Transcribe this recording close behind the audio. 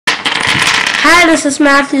Hi, this is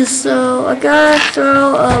Matthew. So I gotta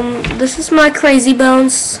throw this is my crazy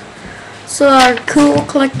bones. So our cool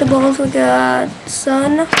collectibles, we got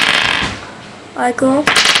Sun, Iko,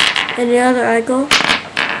 and the other Iko,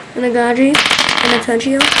 and a Gaji, and a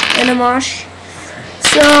Tunchio, and a Mosh.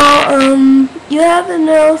 So you have to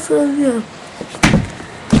know, so yeah.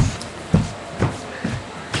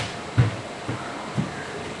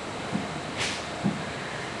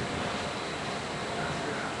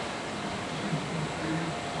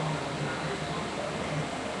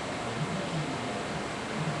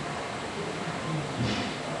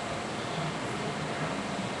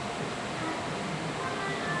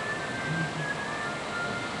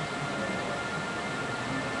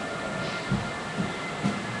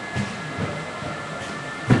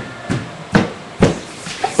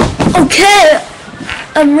 Okay,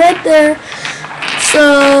 I'm right there.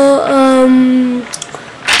 So,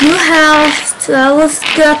 you have to, let's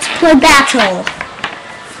get to play battle.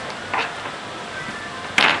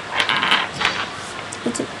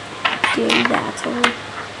 It's a game battle.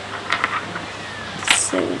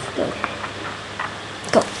 Save the,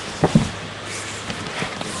 go.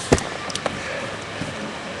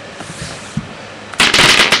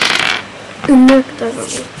 And look, that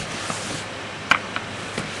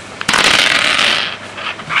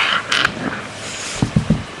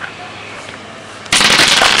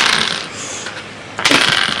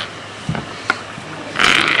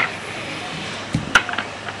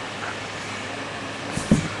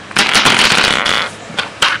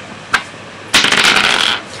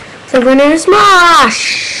so we're gonna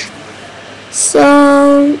smash.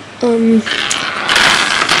 So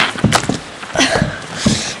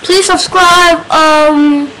please subscribe.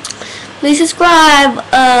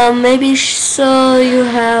 Maybe so you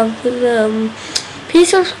have please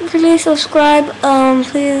subscribe.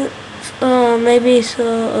 Please maybe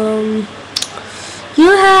so you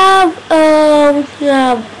have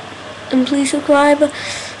yeah, and please subscribe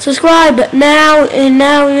now, and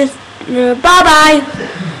now bye bye.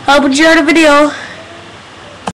 Hope you enjoyed the video.